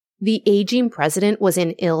 The aging president was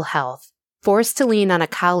in ill health, forced to lean on a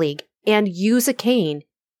colleague and use a cane,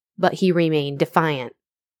 but he remained defiant.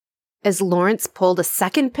 As Lawrence pulled a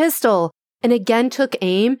second pistol and again took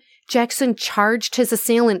aim, Jackson charged his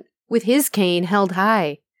assailant with his cane held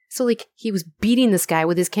high. So, he was beating this guy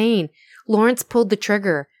with his cane. Lawrence pulled the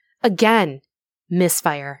trigger. Again,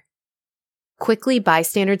 misfire. Quickly,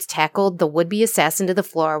 bystanders tackled the would-be assassin to the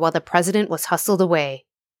floor while the president was hustled away.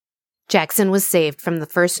 Jackson was saved from the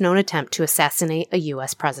first known attempt to assassinate a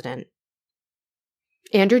U.S. president.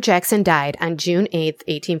 Andrew Jackson died on June 8,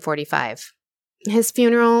 1845. His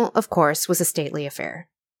funeral, of course, was a stately affair.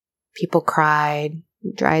 People cried,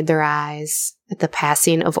 dried their eyes at the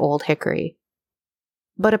passing of Old Hickory.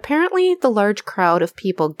 But apparently the large crowd of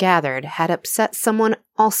people gathered had upset someone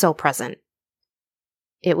also present.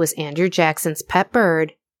 It was Andrew Jackson's pet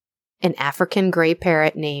bird, an African gray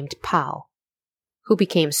parrot named Pow, who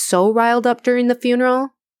became so riled up during the funeral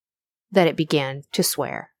that it began to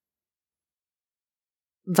swear.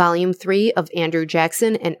 Volume 3 of Andrew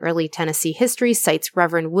Jackson and Early Tennessee History cites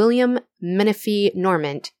Reverend William Menifee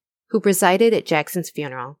Normant, who presided at Jackson's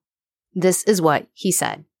funeral. This is what he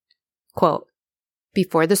said. Quote,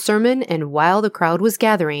 "Before the sermon and while the crowd was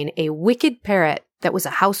gathering, a wicked parrot that was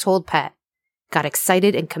a household pet got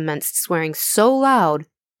excited and commenced swearing so loud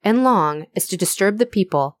and long as to disturb the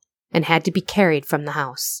people and had to be carried from the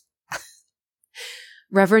house."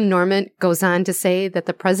 Reverend Normant goes on to say that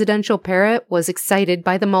the presidential parrot was excited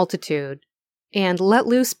by the multitude and let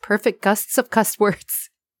loose perfect gusts of cuss words.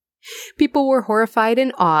 People were horrified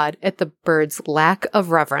and awed at the bird's lack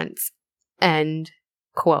of reverence. End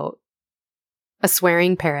quote. A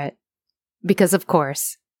swearing parrot. Because, of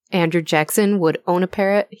course, Andrew Jackson would own a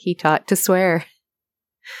parrot he taught to swear.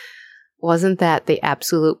 Wasn't that the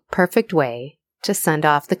absolute perfect way to send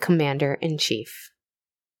off the commander-in-chief?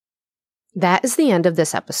 That is the end of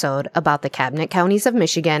this episode about the Cabinet Counties of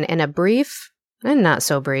Michigan and a brief, and not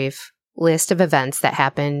so brief, list of events that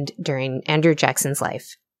happened during Andrew Jackson's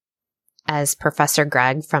life. As Professor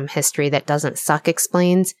Greg from History That Doesn't Suck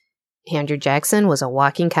explains, Andrew Jackson was a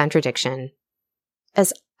walking contradiction,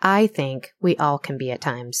 as I think we all can be at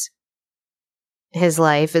times. His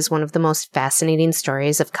life is one of the most fascinating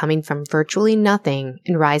stories of coming from virtually nothing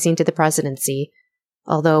and rising to the presidency,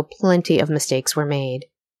 although plenty of mistakes were made.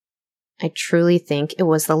 I truly think it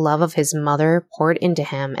was the love of his mother poured into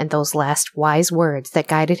him and those last wise words that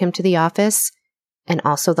guided him to the office, and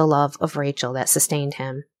also the love of Rachel that sustained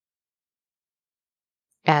him.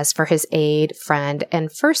 As for his aide, friend,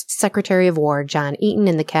 and first Secretary of War, John Eaton,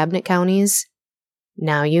 in the Cabinet Counties,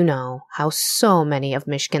 now you know how so many of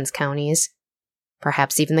Michigan's counties,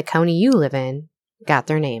 perhaps even the county you live in, got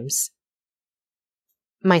their names.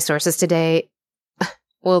 My sources today,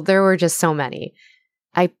 well, there were just so many.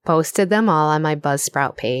 I posted them all on my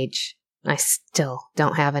Buzzsprout page. I still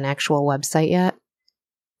don't have an actual website yet.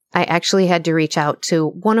 I actually had to reach out to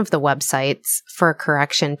one of the websites for a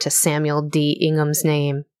correction to Samuel D. Ingham's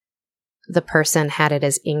name. The person had it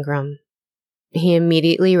as Ingram. He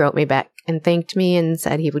immediately wrote me back and thanked me and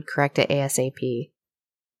said he would correct it ASAP.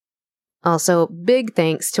 Also, big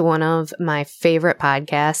thanks to one of my favorite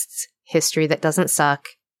podcasts, History That Doesn't Suck,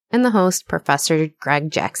 and the host, Professor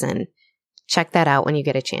Greg Jackson. Check that out when you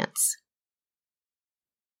get a chance.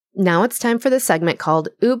 Now it's time for the segment called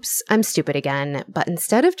Oops, I'm Stupid Again, but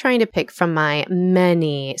instead of trying to pick from my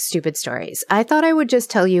many stupid stories, I thought I would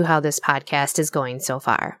just tell you how this podcast is going so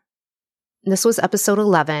far. This was episode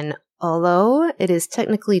 11, although it is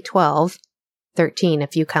technically 12, 13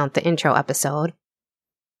 if you count the intro episode.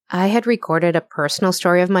 I had recorded a personal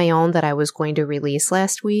story of my own that I was going to release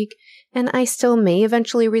last week, and I still may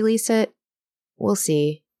eventually release it. We'll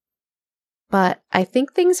see. But I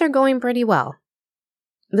think things are going pretty well.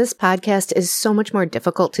 This podcast is so much more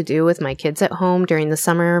difficult to do with my kids at home during the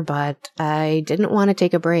summer, but I didn't want to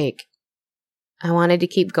take a break. I wanted to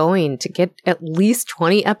keep going to get at least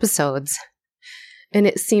 20 episodes, and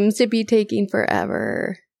it seems to be taking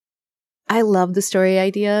forever. I love the story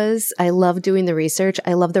ideas. I love doing the research.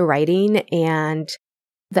 I love the writing and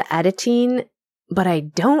the editing, but I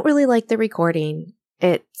don't really like the recording.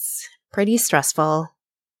 It's pretty stressful.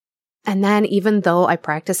 And then even though I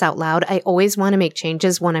practice out loud, I always want to make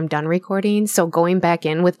changes when I'm done recording. So going back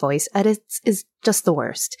in with voice edits is just the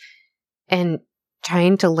worst. And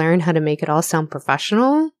trying to learn how to make it all sound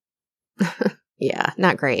professional? Yeah,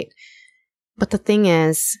 not great. But the thing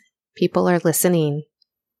is, people are listening.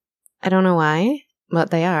 I don't know why, but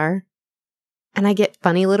they are. And I get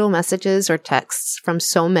funny little messages or texts from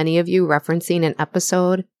so many of you referencing an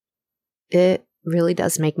episode. It really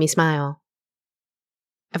does make me smile.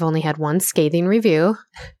 I've only had one scathing review,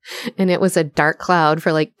 and it was a dark cloud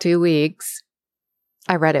for like 2 weeks.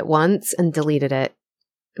 I read it once and deleted it,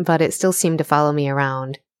 but it still seemed to follow me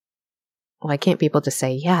around. Why can't people just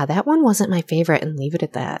say, yeah, that one wasn't my favorite and leave it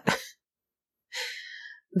at that?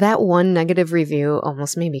 That one negative review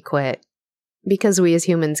almost made me quit, because we as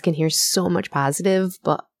humans can hear so much positive,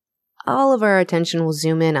 but all of our attention will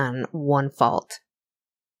zoom in on one fault.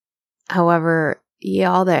 However,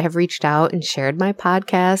 y'all that have reached out and shared my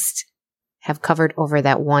podcast have covered over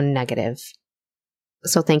that one negative.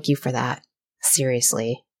 So thank you for that.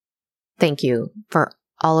 Seriously. Thank you for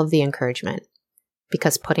all of the encouragement,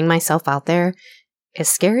 because putting myself out there is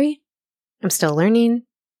scary. I'm still learning.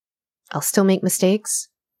 I'll still make mistakes,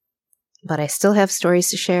 but I still have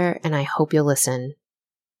stories to share, and I hope you'll listen,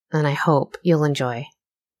 and I hope you'll enjoy.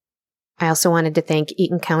 I also wanted to thank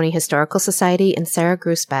Eaton County Historical Society and Sarah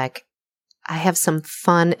Grusbeck. I have some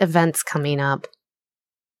fun events coming up.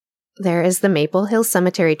 There is the Maple Hill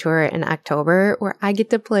Cemetery Tour in October, where I get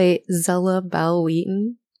to play Zella Belle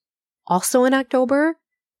Wheaton. Also in October,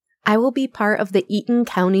 I will be part of the Eaton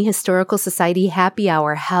County Historical Society Happy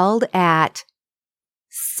Hour held at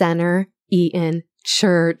Center Eaton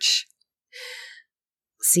Church.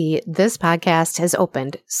 See, this podcast has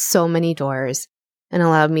opened so many doors and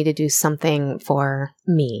allowed me to do something for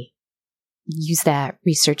me. Use that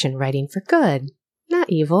research and writing for good, not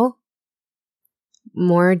evil.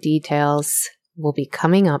 More details will be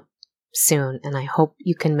coming up soon, and I hope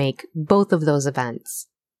you can make both of those events.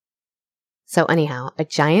 So anyhow, a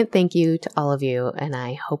giant thank you to all of you, and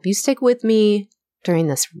I hope you stick with me during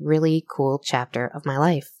this really cool chapter of my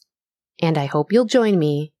life. And I hope you'll join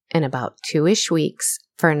me in about 2-ish weeks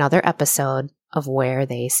for another episode of Where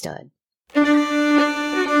They Stood.